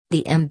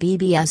The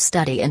MBBS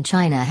study in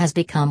China has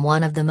become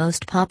one of the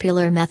most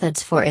popular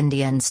methods for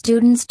Indian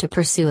students to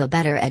pursue a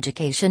better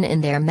education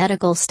in their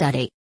medical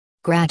study.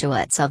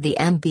 Graduates of the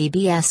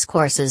MBBS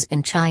courses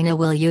in China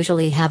will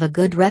usually have a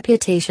good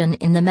reputation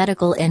in the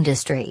medical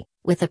industry,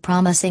 with a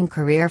promising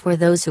career for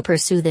those who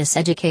pursue this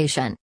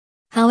education.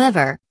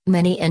 However,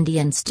 many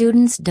Indian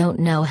students don't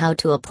know how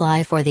to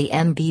apply for the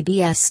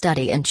MBBS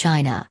study in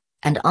China,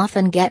 and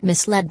often get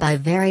misled by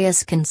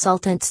various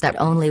consultants that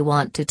only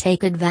want to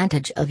take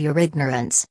advantage of your ignorance.